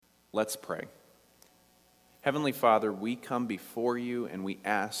Let's pray. Heavenly Father, we come before you and we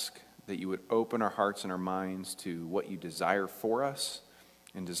ask that you would open our hearts and our minds to what you desire for us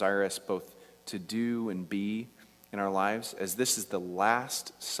and desire us both to do and be in our lives, as this is the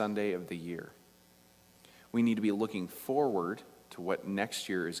last Sunday of the year. We need to be looking forward to what next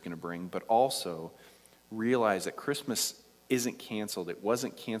year is going to bring, but also realize that Christmas isn't canceled. It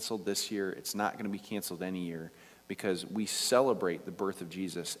wasn't canceled this year. It's not going to be canceled any year, because we celebrate the birth of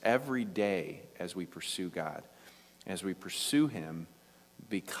Jesus every day as we pursue God, as we pursue him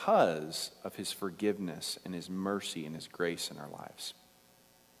because of his forgiveness and his mercy and his grace in our lives.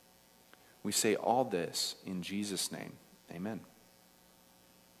 We say all this in Jesus' name. Amen.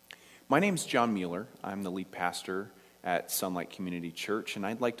 My name's John Mueller. I'm the lead pastor at Sunlight Community Church, and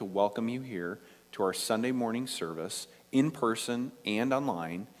I'd like to welcome you here to our Sunday morning service in person and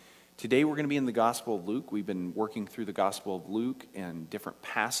online. Today we're going to be in the Gospel of Luke. We've been working through the Gospel of Luke and different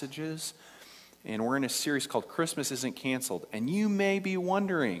passages, and we're in a series called Christmas Isn't Canceled. And you may be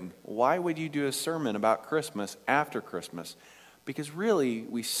wondering, why would you do a sermon about Christmas after Christmas? Because really,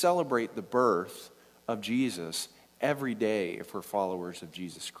 we celebrate the birth of Jesus every day if we're followers of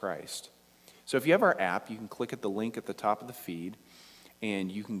Jesus Christ. So if you have our app, you can click at the link at the top of the feed,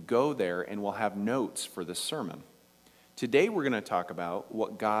 and you can go there and we'll have notes for this sermon. Today we're going to talk about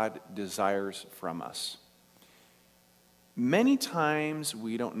what God desires from us. Many times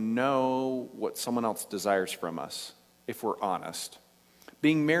we don't know what someone else desires from us, if we're honest.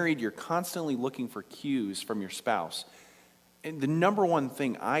 Being married, you're constantly looking for cues from your spouse. And the number one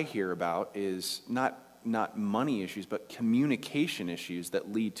thing I hear about is not money issues, but communication issues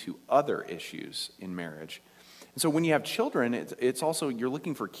that lead to other issues in marriage. And so when you have children, it's also, you're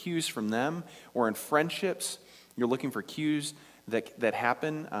looking for cues from them, or in friendships, you're looking for cues that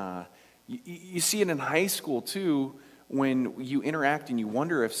happen. You see it in high school too, when you interact and you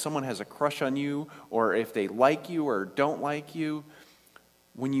wonder if someone has a crush on you, or if they like you or don't like you.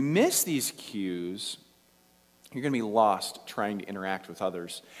 When you miss these cues, you're going to be lost trying to interact with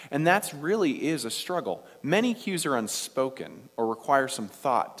others. And that really is a struggle. Many cues are unspoken or require some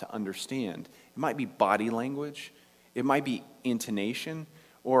thought to understand. It might be body language, it might be intonation,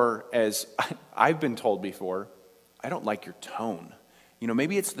 or as I've been told before, I don't like your tone.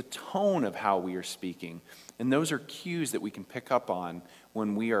 Maybe it's the tone of how we are speaking. And those are cues that we can pick up on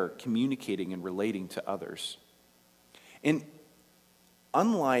when we are communicating and relating to others. And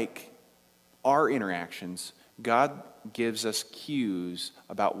unlike our interactions, God gives us cues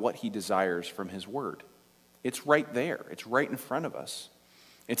about what he desires from his word. It's right there. It's right in front of us.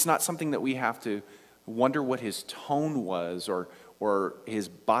 It's not something that we have to wonder what his tone was, or his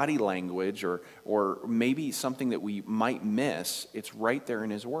body language, or maybe something that we might miss. It's right there in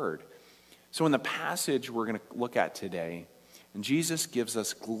his word. So in the passage we're going to look at today, and Jesus gives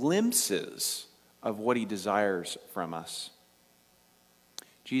us glimpses of what he desires from us.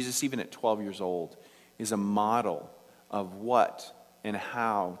 Jesus, even at 12 years old, is a model of what and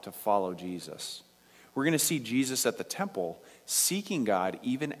how to follow Jesus. We're going to see Jesus at the temple seeking God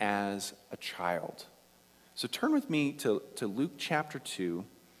even as a child. So turn with me to Luke chapter 2,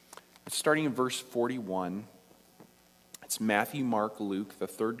 starting in verse 41. It's Matthew, Mark, Luke, the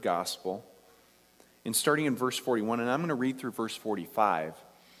third gospel. And starting in verse 41, and I'm going to read through verse 45.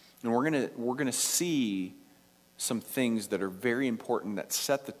 And we're going to see some things that are very important that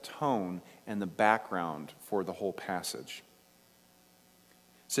set the tone and the background for the whole passage.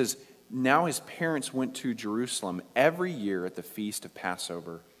 It says, "Now his parents went to Jerusalem every year at the feast of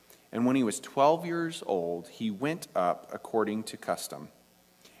Passover. And when he was 12 years old, he went up according to custom.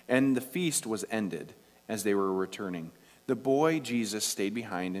 And the feast was ended as they were returning. The boy Jesus stayed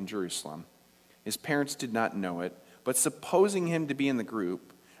behind in Jerusalem. His parents did not know it, but supposing him to be in the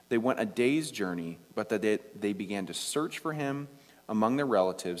group, they went a day's journey, but they began to search for him among their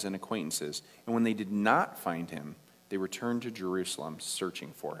relatives and acquaintances. And when they did not find him, they returned to Jerusalem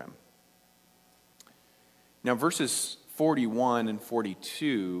searching for him." Now verses 41 and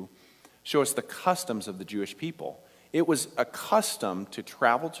 42 show us the customs of the Jewish people. It was a custom to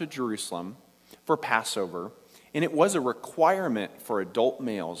travel to Jerusalem for Passover, and it was a requirement for adult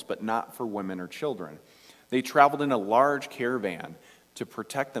males, but not for women or children. They traveled in a large caravan to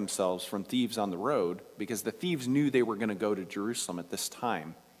protect themselves from thieves on the road, because the thieves knew they were going to go to Jerusalem at this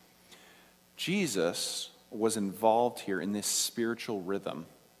time. Jesus was involved here in this spiritual rhythm.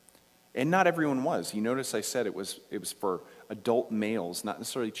 And not everyone was. You notice I said it was for adult males, not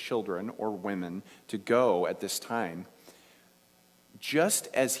necessarily children or women, to go at this time. Just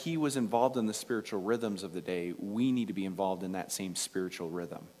as he was involved in the spiritual rhythms of the day, we need to be involved in that same spiritual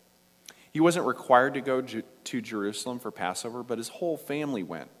rhythm. He wasn't required to go to Jerusalem for Passover, but his whole family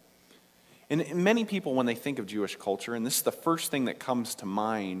went. And many people, when they think of Jewish culture, and this is the first thing that comes to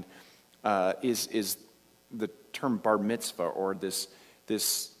mind, is the term bar mitzvah, or this.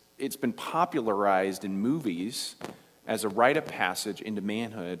 It's been popularized in movies as a rite of passage into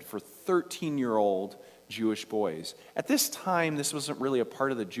manhood for 13-year-old Jewish boys. At this time, this wasn't really a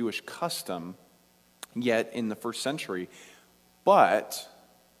part of the Jewish custom yet in the first century, but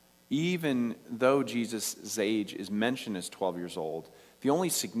even though Jesus' age is mentioned as 12 years old, the only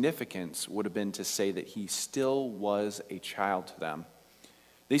significance would have been to say that he still was a child to them.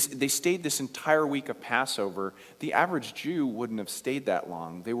 They stayed this entire week of Passover. The average Jew wouldn't have stayed that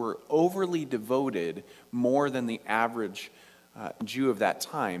long. They were overly devoted, more than the average Jew of that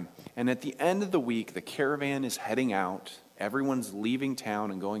time. And at the end of the week, the caravan is heading out. Everyone's leaving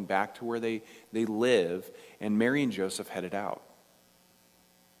town and going back to where they live. And Mary and Joseph headed out.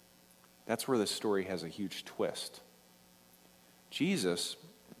 That's where the story has a huge twist. Jesus,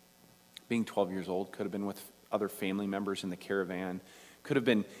 being 12 years old, could have been with other family members in the caravan, could have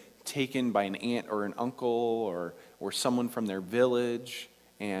been taken by an aunt or an uncle or someone from their village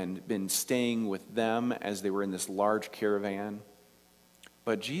and been staying with them as they were in this large caravan.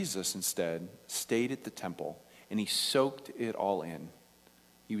 But Jesus instead stayed at the temple and he soaked it all in.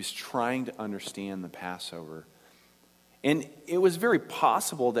 He was trying to understand the Passover. And it was very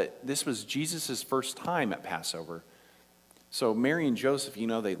possible that this was Jesus' first time at Passover. So Mary and Joseph,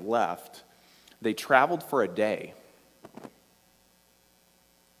 they left. They traveled for a day.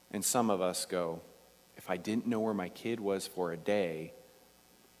 And some of us go, if I didn't know where my kid was for a day,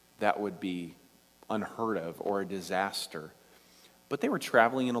 that would be unheard of or a disaster. But they were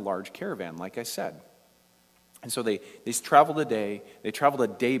traveling in a large caravan, like I said. And so they traveled a day. They traveled a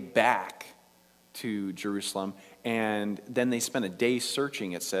day back to Jerusalem, and then they spent a day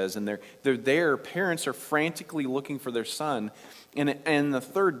searching, it says, and they're there. Parents are frantically looking for their son, and the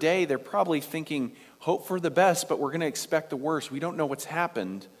third day they're probably thinking, hope for the best, but we're going to expect the worst. We don't know what's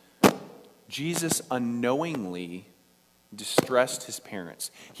happened. Jesus unknowingly distressed his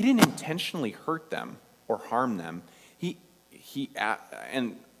parents. He didn't intentionally hurt them or harm them.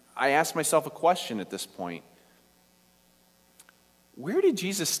 And I asked myself a question at this point. Where did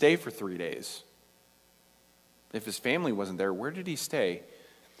Jesus stay for 3 days? If his family wasn't there, where did he stay?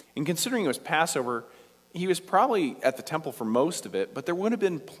 And considering it was Passover, he was probably at the temple for most of it, but there would have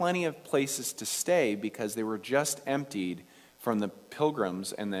been plenty of places to stay because they were just emptied from the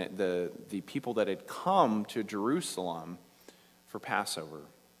pilgrims and the people that had come to Jerusalem for Passover.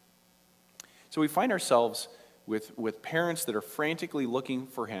 So we find ourselves with parents that are frantically looking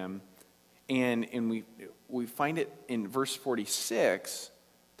for him, and we find it in verse 46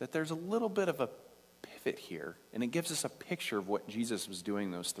 that there's a little bit of a pivot here, and it gives us a picture of what Jesus was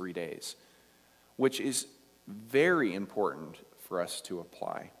doing those 3 days, which is very important for us to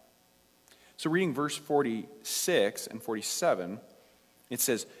apply. So reading verse 46 and 47, it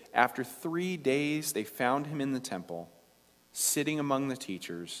says, after 3 days they found him in the temple, sitting among the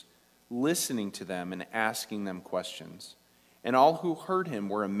teachers, listening to them and asking them questions. And all who heard him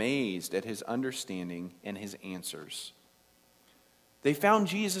were amazed at his understanding and his answers. They found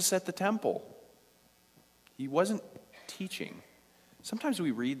Jesus at the temple. He wasn't teaching. Sometimes we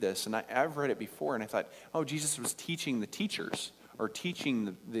read this, and I've read it before, and I thought, oh, Jesus was teaching the teachers or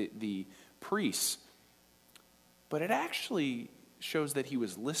teaching the priests. But it actually shows that he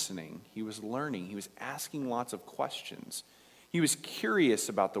was listening, he was learning, he was asking lots of questions. He was curious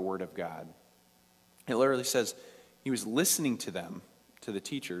about the Word of God. It literally says he was listening to them, to the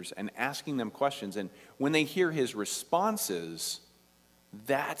teachers, and asking them questions. And when they hear his responses,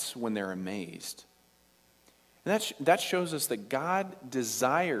 that's when they're amazed. And that shows us that God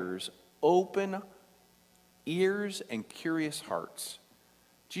desires open ears and curious hearts.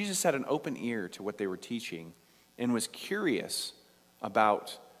 Jesus had an open ear to what they were teaching and was curious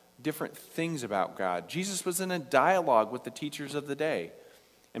about different things about God. Jesus was in a dialogue with the teachers of the day,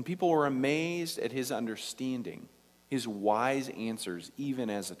 and people were amazed at his understanding, his wise answers,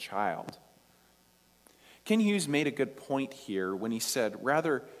 even as a child. Ken Hughes made a good point here when he said,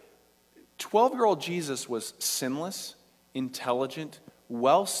 rather, 12-year-old Jesus was sinless, intelligent,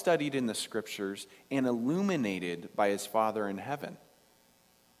 well-studied in the Scriptures, and illuminated by his Father in heaven.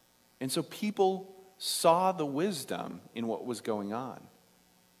 And so people saw the wisdom in what was going on.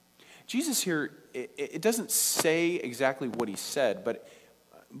 Jesus here, it doesn't say exactly what he said,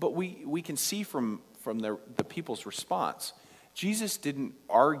 but we can see from the people's response. Jesus didn't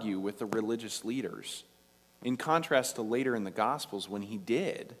argue with the religious leaders, in contrast to later in the Gospels when he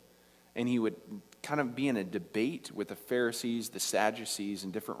did, and he would kind of be in a debate with the Pharisees, the Sadducees,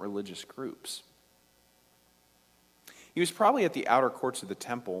 and different religious groups. He was probably at the outer courts of the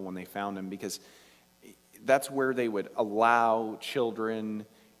temple when they found him, because that's where they would allow children,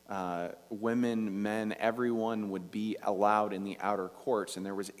 women, men, everyone would be allowed in the outer courts, and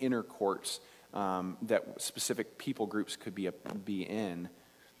there was inner courts that specific people groups could be in.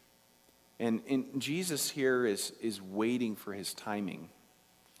 And Jesus here is waiting for his timing.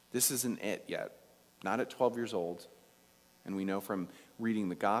 This isn't it yet. Not at 12 years old. And we know from reading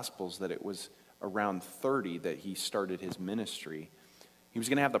the Gospels that it was around 30 that he started his ministry. He was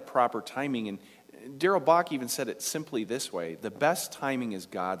going to have the proper timing. And Darrell Bock even said it simply this way: the best timing is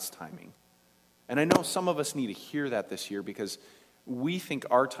God's timing. And I know some of us need to hear that this year, because we think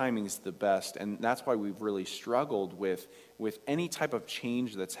our timing is the best, and that's why we've really struggled with any type of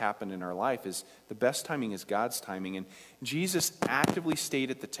change that's happened in our life. Is the best timing is God's timing. And Jesus actively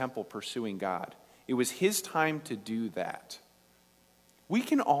stayed at the temple pursuing God. It was his time to do that. We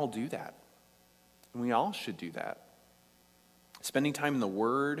can all do that, and we all should do that. Spending time in the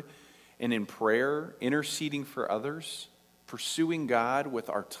Word and in prayer, interceding for others, pursuing God with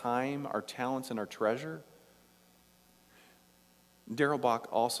our time, our talents, and our treasure. Darrell Bock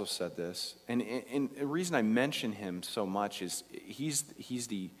also said this, and the reason I mention him so much is he's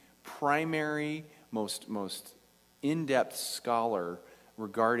the primary, most in-depth scholar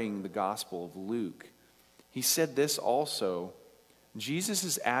regarding the Gospel of Luke. He said this also: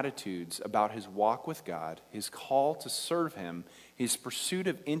 Jesus' attitudes about his walk with God, his call to serve him, his pursuit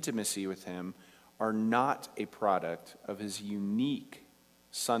of intimacy with him are not a product of his unique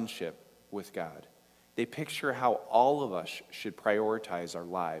sonship with God. They picture how all of us should prioritize our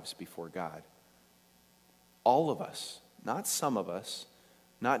lives before God. All of us, not some of us,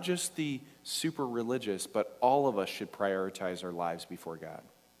 not just the super religious, but all of us should prioritize our lives before God.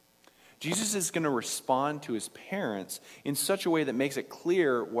 Jesus is going to respond to his parents in such a way that makes it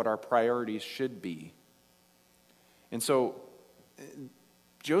clear what our priorities should be. And so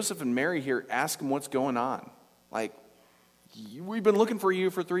Joseph and Mary here ask him what's going on. Like, we've been looking for you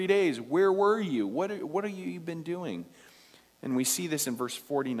for 3 days. Where were you? What have you been doing? And we see this in verse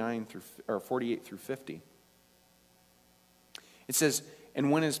 48 through 50. It says,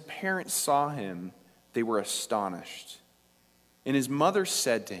 "And when his parents saw him, they were astonished. And his mother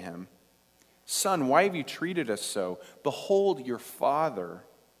said to him, 'Son, why have you treated us so? Behold, your father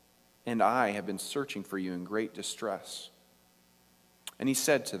and I have been searching for you in great distress.' And he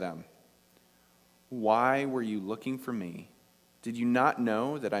said to them, 'Why were you looking for me? Did you not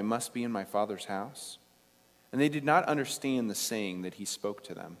know that I must be in my Father's house?' And they did not understand the saying that he spoke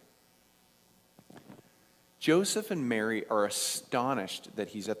to them." Joseph and Mary are astonished that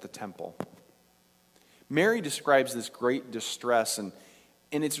he's at the temple. Mary describes this great distress, and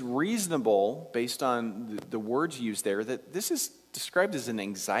it's reasonable, based on the words used there, that this is described as an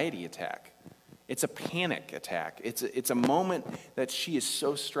anxiety attack. It's a panic attack. It's a moment that she is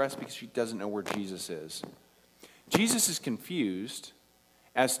so stressed because she doesn't know where Jesus is. Jesus is confused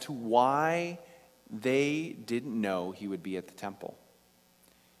as to why they didn't know he would be at the temple.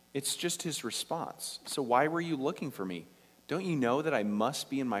 It's just his response. "So why were you looking for me? Don't you know that I must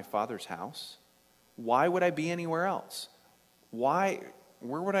be in my Father's house? Why would I be anywhere else? Where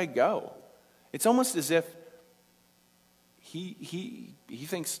would I go?" It's almost as if he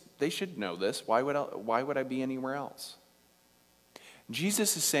thinks they should know this. Why would I be anywhere else?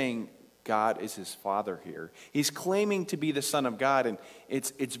 Jesus is saying God is his Father here. He's claiming to be the Son of God, and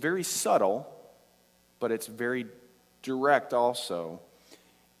it's very subtle, but it's very direct also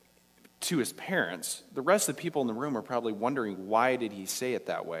to his parents. The rest of the people in the room are probably wondering, why did he say it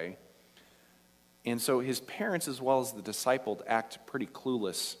that way? And so his parents, as well as the disciples, act pretty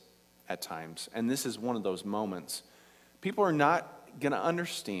clueless at times. And this is one of those moments. People are not going to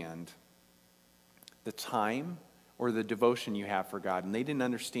understand the time or the devotion you have for God. And they didn't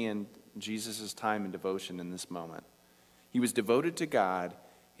understand Jesus' time and devotion in this moment. He was devoted to God,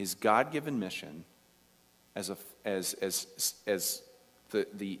 his God-given mission, as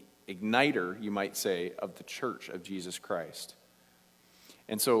the igniter, you might say, of the church of Jesus Christ.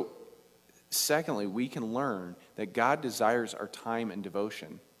 And so, secondly, we can learn that God desires our time and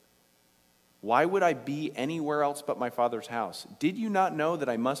devotion. Why would I be anywhere else but my Father's house? Did you not know that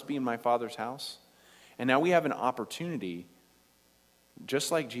I must be in my Father's house? And now we have an opportunity,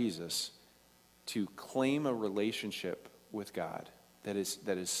 just like Jesus, to claim a relationship with God that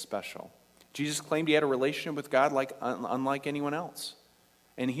is special. Jesus claimed he had a relationship with God unlike anyone else.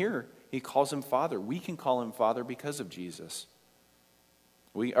 And here, he calls him Father. We can call him Father because of Jesus.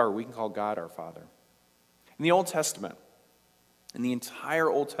 We can call God our Father. In the Old Testament, in the entire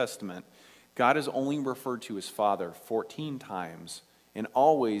Old Testament, God is only referred to as Father 14 times, and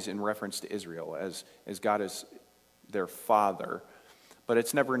always in reference to Israel, as God is their Father, but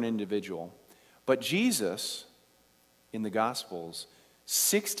it's never an individual. But Jesus, in the Gospels,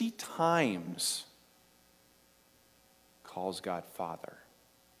 60 times calls God Father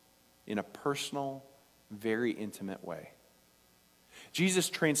in a personal, very intimate way. Jesus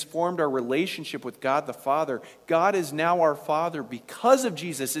transformed our relationship with God the Father. God is now our Father because of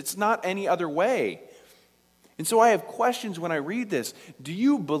Jesus. It's not any other way. And so I have questions when I read this. Do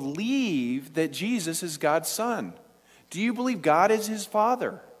you believe that Jesus is God's Son? Do you believe God is his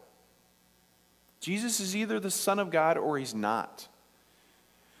Father? Jesus is either the Son of God or he's not.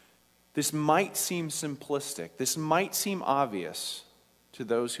 This might seem simplistic. This might seem obvious to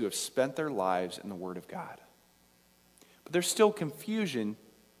those who have spent their lives in the Word of God. But there's still confusion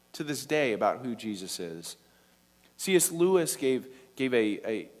to this day about who Jesus is. C.S. Lewis gave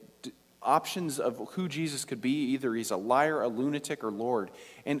options of who Jesus could be. Either he's a liar, a lunatic, or Lord.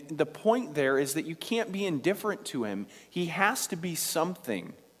 And the point there is that you can't be indifferent to him. He has to be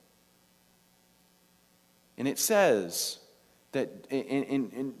something. And it says that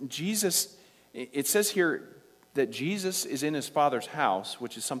in Jesus, it says here that Jesus is in his Father's house,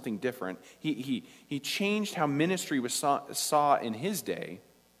 which is something different. He changed how ministry was saw in his day.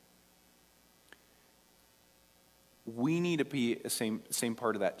 We need to be the same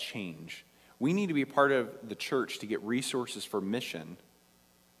part of that change. We need to be a part of the church to get resources for mission,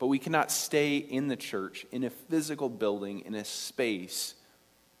 but we cannot stay in the church, in a physical building, in a space.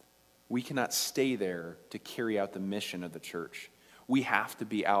 We cannot stay there to carry out the mission of the church. We have to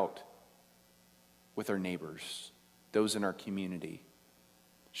be out with our neighbors, those in our community,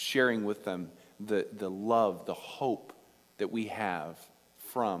 sharing with them the love, the hope that we have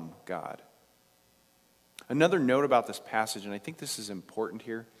from God. Another note about this passage, and I think this is important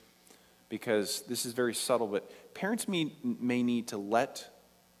here because this is very subtle, but parents may need to let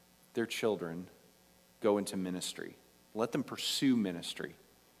their children go into ministry. Let them pursue ministry.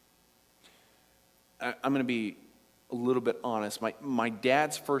 I'm going to be a little bit honest. My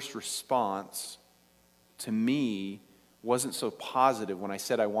dad's first response to me wasn't so positive when I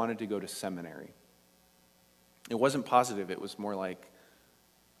said I wanted to go to seminary. It wasn't positive. It was more like,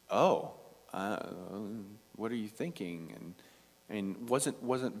 what are you thinking? And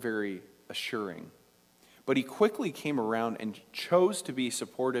wasn't very assuring. But he quickly came around and chose to be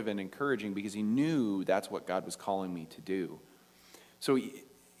supportive and encouraging because he knew that's what God was calling me to do. So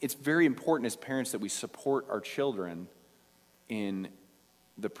it's very important as parents that we support our children in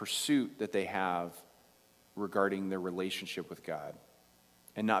the pursuit that they have regarding their relationship with God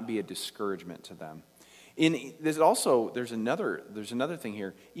and not be a discouragement to them. There's another thing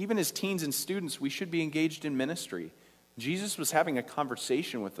here. Even as teens and students, we should be engaged in ministry. Jesus was having a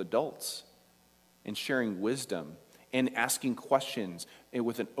conversation with adults and sharing wisdom and asking questions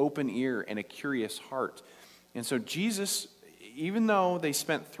with an open ear and a curious heart. And so Jesus, even though they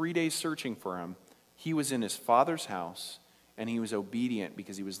spent 3 days searching for him, he was in his Father's house and he was obedient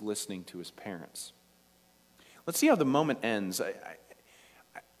because he was listening to his parents. Let's see how the moment ends.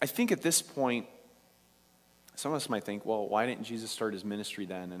 I think at this point, some of us might think, well, why didn't Jesus start his ministry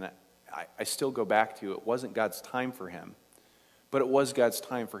then? And I still go back to it wasn't God's time for him, but it was God's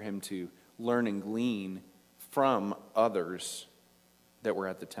time for him to learn and glean from others that were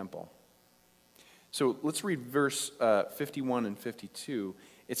at the temple. So let's read verse 51 and 52.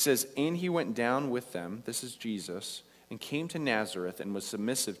 It says, "And he went down with them," this is Jesus, "and came to Nazareth and was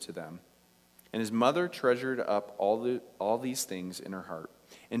submissive to them. And his mother treasured up all these things in her heart.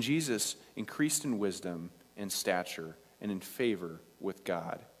 And Jesus increased in wisdom and stature and in favor with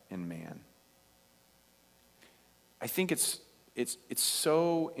God and man." I think it's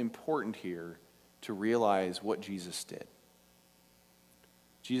so important here to realize what Jesus did.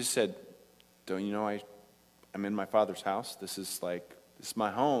 Jesus said, "Don't you know I'm in my Father's house? This is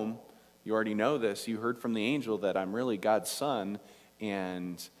my home. You already know this. You heard from the angel that I'm really God's son,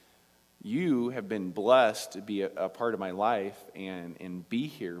 and you have been blessed to be a part of my life and be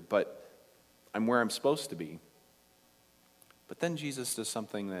here, but I'm where I'm supposed to be." But then Jesus does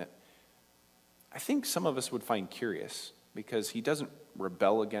something that I think some of us would find curious, because he doesn't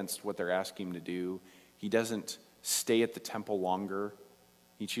rebel against what they're asking him to do. He doesn't stay at the temple longer.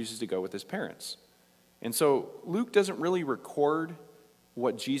 He chooses to go with his parents. And so Luke doesn't really record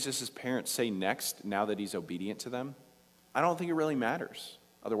what Jesus' parents say next now that he's obedient to them. I don't think it really matters.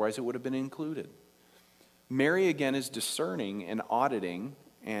 Otherwise, it would have been included. Mary, again, is discerning and auditing,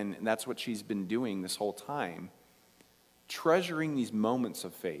 and that's what she's been doing this whole time, treasuring these moments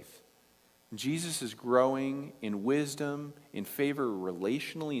of faith. Jesus is growing in wisdom, in favor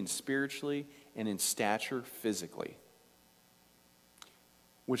relationally and spiritually, and in stature physically.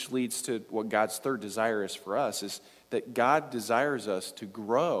 Which leads to what God's third desire is for us, is that God desires us to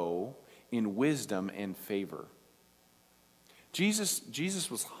grow in wisdom and favor. Jesus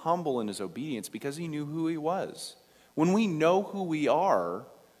was humble in his obedience because he knew who he was. When we know who we are,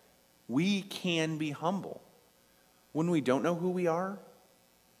 we can be humble. When we don't know who we are,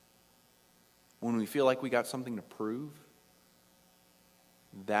 when we feel like we got something to prove,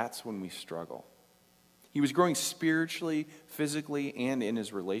 that's when we struggle. He was growing spiritually, physically, and in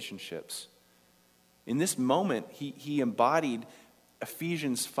his relationships. In this moment, he embodied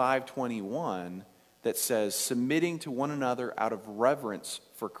Ephesians 5:21 that says, submitting to one another out of reverence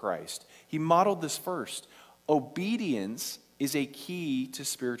for Christ. He modeled this first. Obedience is a key to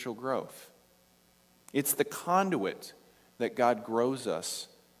spiritual growth. It's the conduit that God grows us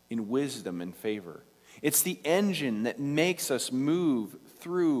in wisdom and favor. It's the engine that makes us move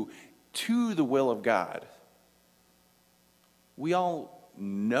through to the will of God. We all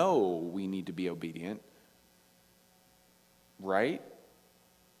know we need to be obedient, right?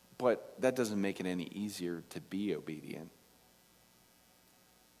 But that doesn't make it any easier to be obedient.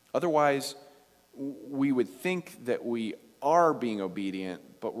 Otherwise, we would think that we are being obedient,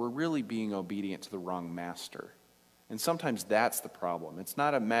 but we're really being obedient to the wrong master. And sometimes that's the problem. It's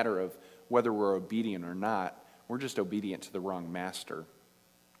not a matter of whether we're obedient or not. We're just obedient to the wrong master.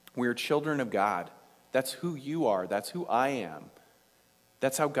 We are children of God. That's who you are. That's who I am.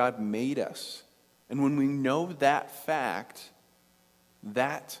 That's how God made us. And when we know that fact,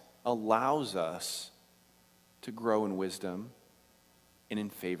 that allows us to grow in wisdom and in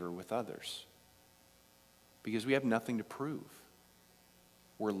favor with others. Because we have nothing to prove.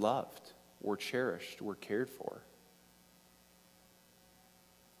 We're loved. We're cherished. We're cared for.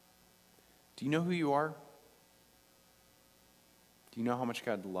 Do you know who you are? Do you know how much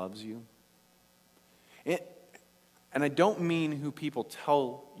God loves you? And I don't mean who people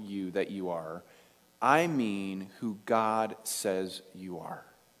tell you that you are. I mean who God says you are.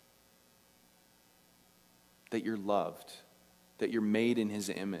 That you're loved. That you're made in his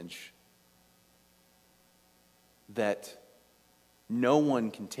image. That no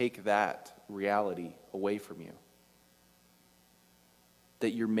one can take that reality away from you.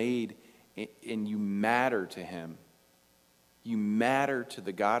 That you're made and you matter to him. You matter to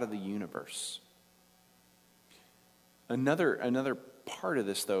the God of the universe. Another part of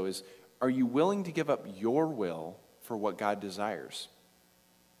this, though, is, are you willing to give up your will for what God desires?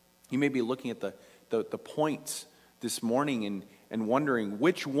 You may be looking at the points this morning and wondering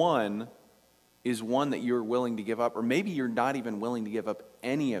which one is one that you're willing to give up, or maybe you're not even willing to give up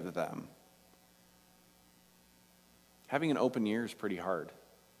any of them. Having an open ear is pretty hard.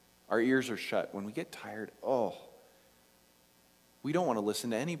 Our ears are shut. When we get tired, we don't want to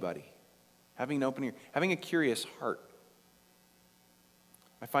listen to anybody. Having an open ear, having a curious heart.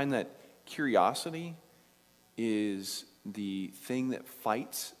 I find that curiosity is the thing that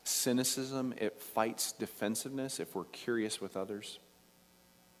fights cynicism. It fights defensiveness if we're curious with others.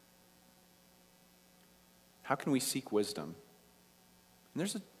 How can we seek wisdom? And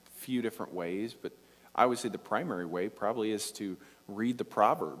there's a few different ways, but I would say the primary way probably is to read the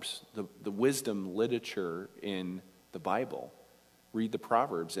Proverbs, the wisdom literature in the Bible. Read the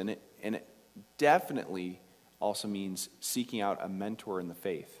Proverbs, and it definitely also means seeking out a mentor in the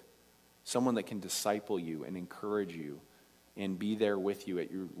faith, someone that can disciple you and encourage you and be there with you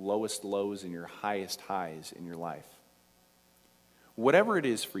at your lowest lows and your highest highs in your life. Whatever it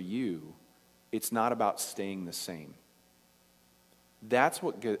is for you, it's not about staying the same. That's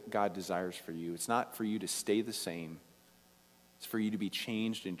what God desires for you. It's not for you to stay the same. It's for you to be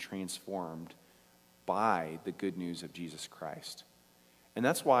changed and transformed by the good news of Jesus Christ. And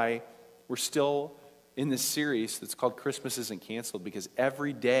that's why we're still in this series that's called Christmas Isn't Canceled, because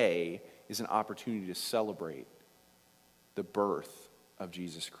every day is an opportunity to celebrate the birth of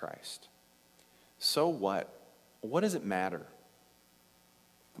Jesus Christ. So what? What does it matter?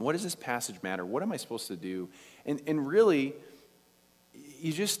 What does this passage matter? What am I supposed to do? And really,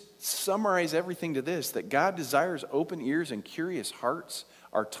 you just summarize everything to this, that God desires open ears and curious hearts,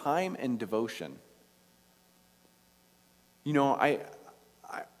 our time and devotion. You know,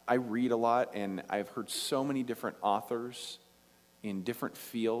 I read a lot, and I've heard so many different authors in different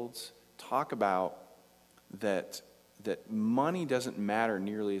fields talk about that money doesn't matter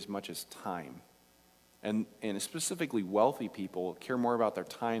nearly as much as time. And specifically wealthy people care more about their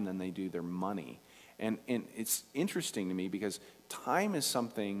time than they do their money. And it's interesting to me because time is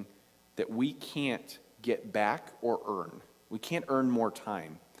something that we can't get back or earn. We can't earn more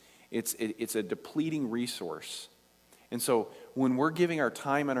time. It's a depleting resource. And so when we're giving our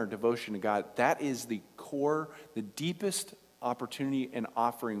time and our devotion to God, that is the core, the deepest opportunity and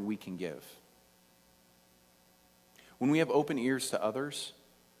offering we can give. When we have open ears to others,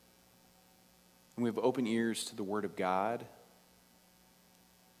 when we have open ears to the Word of God,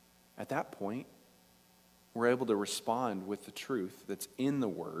 at that point, we're able to respond with the truth that's in the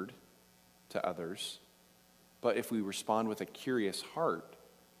Word to others. But if we respond with a curious heart,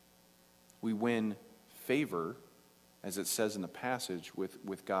 we win favor, as it says in the passage,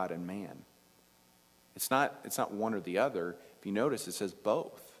 with God and man. It's not one or the other. If you notice, it says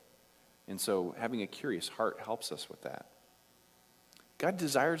both. And so having a curious heart helps us with that. God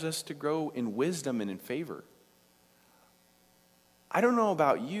desires us to grow in wisdom and in favor. I don't know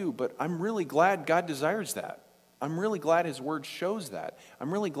about you, but I'm really glad God desires that. I'm really glad His Word shows that.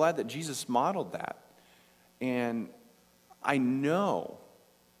 I'm really glad that Jesus modeled that. And I know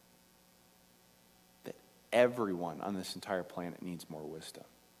that everyone on this entire planet needs more wisdom.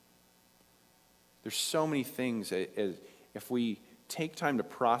 There's so many things, if we take time to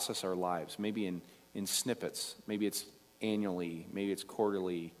process our lives, maybe in snippets, maybe it's annually, maybe it's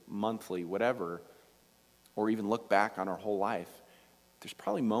quarterly, monthly, whatever, or even look back on our whole life, there's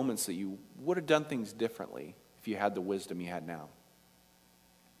probably moments that you would have done things differently if you had the wisdom you had now.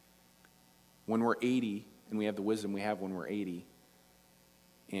 When we're 80, and we have the wisdom we have when we're 80,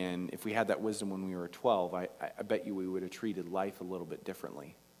 and if we had that wisdom when we were 12, I bet you we would have treated life a little bit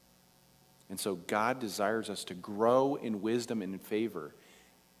differently. And so God desires us to grow in wisdom and in favor,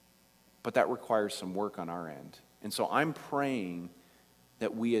 but that requires some work on our end. And so I'm praying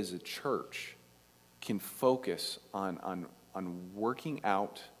that we as a church can focus on working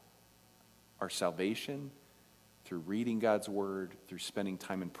out our salvation through reading God's Word, through spending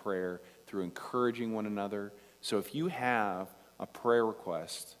time in prayer, through encouraging one another. So if you have a prayer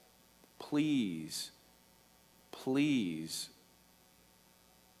request, please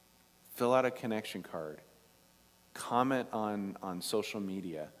fill out a connection card, comment on social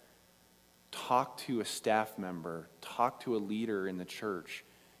media, talk to a staff member, talk to a leader in the church,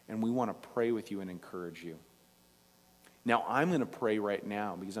 and we want to pray with you and encourage you. Now, I'm going to pray right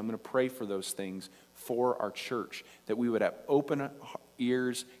now because I'm going to pray for those things for our church, that we would have open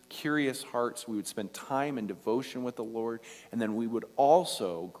ears, curious hearts, we would spend time in devotion with the Lord, and then we would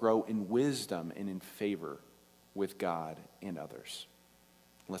also grow in wisdom and in favor with God and others.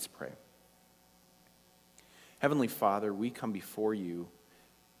 Let's pray. Heavenly Father, we come before you,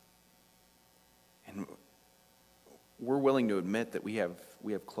 and we're willing to admit that we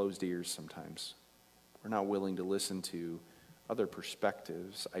have closed ears sometimes. We're not willing to listen to other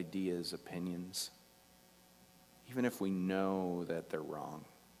perspectives, ideas, opinions, even if we know that they're wrong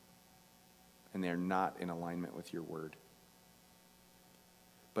and they're not in alignment with your word.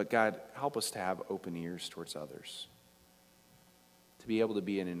 But God, help us to have open ears towards others, to be able to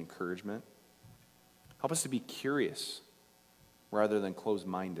be an encouragement. Help us to be curious rather than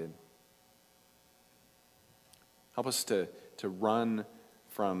closed-minded. Help us to run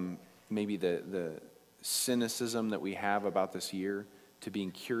from maybe the cynicism that we have about this year to being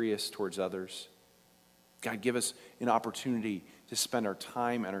curious towards others. God, give us an opportunity to spend our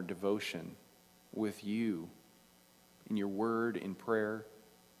time and our devotion with you in your word, in prayer,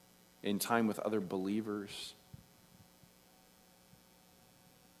 in time with other believers.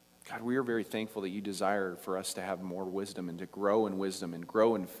 God, we are very thankful that you desire for us to have more wisdom and to grow in wisdom and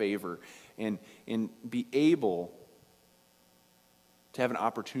grow in favor and be able to have an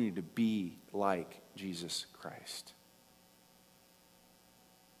opportunity to be like Jesus Christ.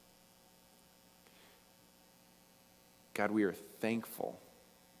 God, we are thankful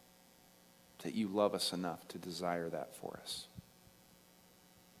that you love us enough to desire that for us.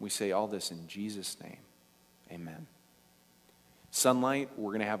 We say all this in Jesus' name. Amen. Sunlight,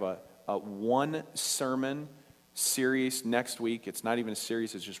 we're going to have a one sermon series next week. It's not even a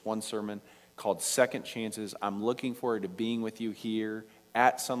series, it's just one sermon called Second Chances. I'm looking forward to being with you here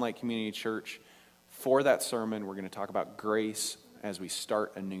at Sunlight Community Church. For that sermon, we're going to talk about grace as we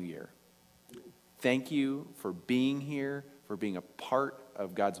start a new year. Thank you for being here, for being a part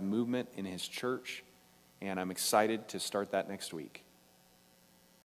of God's movement in His church, and I'm excited to start that next week.